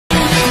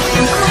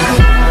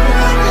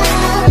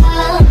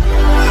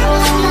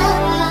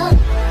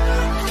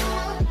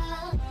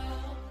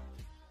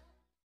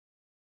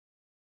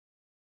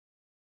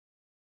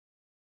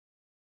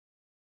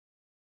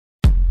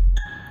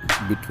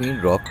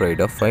Btwin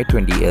Rockrider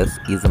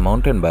 520S is a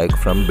mountain bike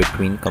from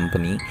Btwin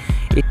company.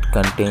 It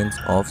contains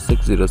of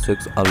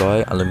 606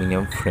 alloy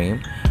aluminum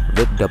frame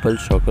with double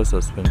shocker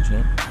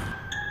suspension.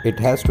 It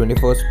has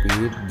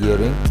 24-speed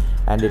gearing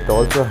and it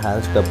also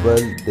has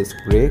double disc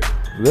brake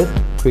with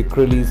quick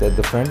release at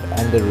the front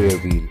and the rear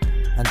wheel.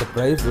 And the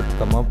price would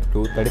come up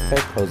to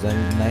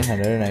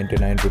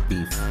 35,999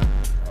 rupees.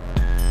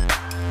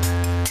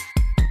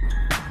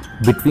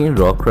 Btwin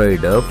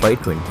Rockrider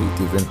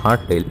 520 is an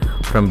hardtail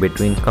from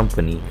Btwin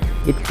company.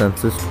 It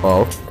consists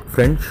of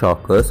front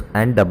shockers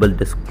and double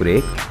disc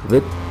brake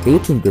with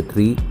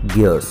 8x3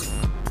 gears.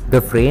 The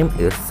frame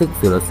is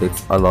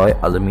 606 alloy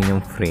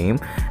aluminum frame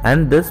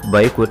and this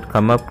bike would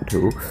come up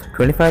to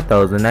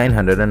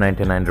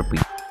 25,999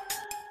 rupees.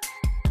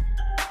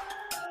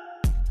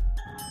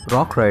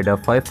 Rockrider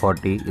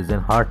 540 is a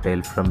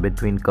hardtail from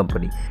Btwin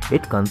company.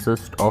 It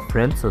consists of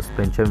front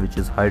suspension which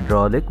is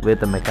hydraulic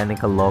with a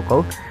mechanical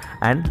lockout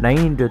and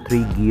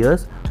 9x3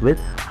 gears with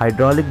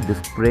hydraulic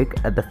disc brake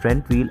at the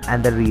front wheel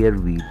and the rear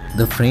wheel.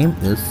 The frame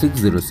is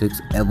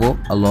 606 Evo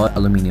alloy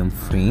aluminum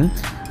frame.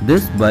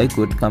 This bike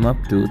would come up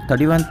to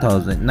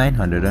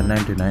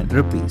 31,999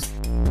 rupees.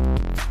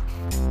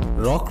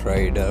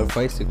 Rockrider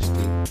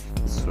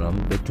 560 is from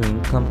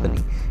Btwin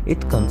company.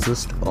 It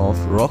consists of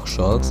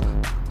RockShox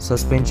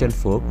suspension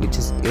fork which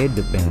is air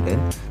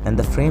dependent and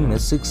the frame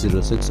is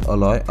 606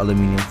 alloy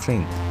aluminum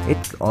frame. It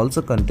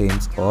also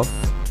contains of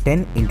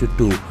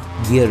 10x2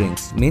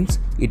 gearings, means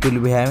it will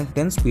be having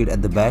 10 speed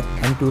at the back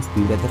and 2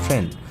 speed at the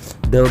front.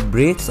 The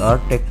brakes are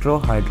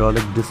Tektro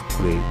hydraulic disc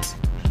brakes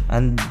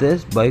and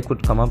this bike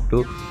would come up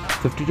to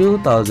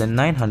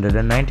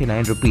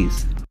 52,999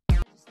 rupees.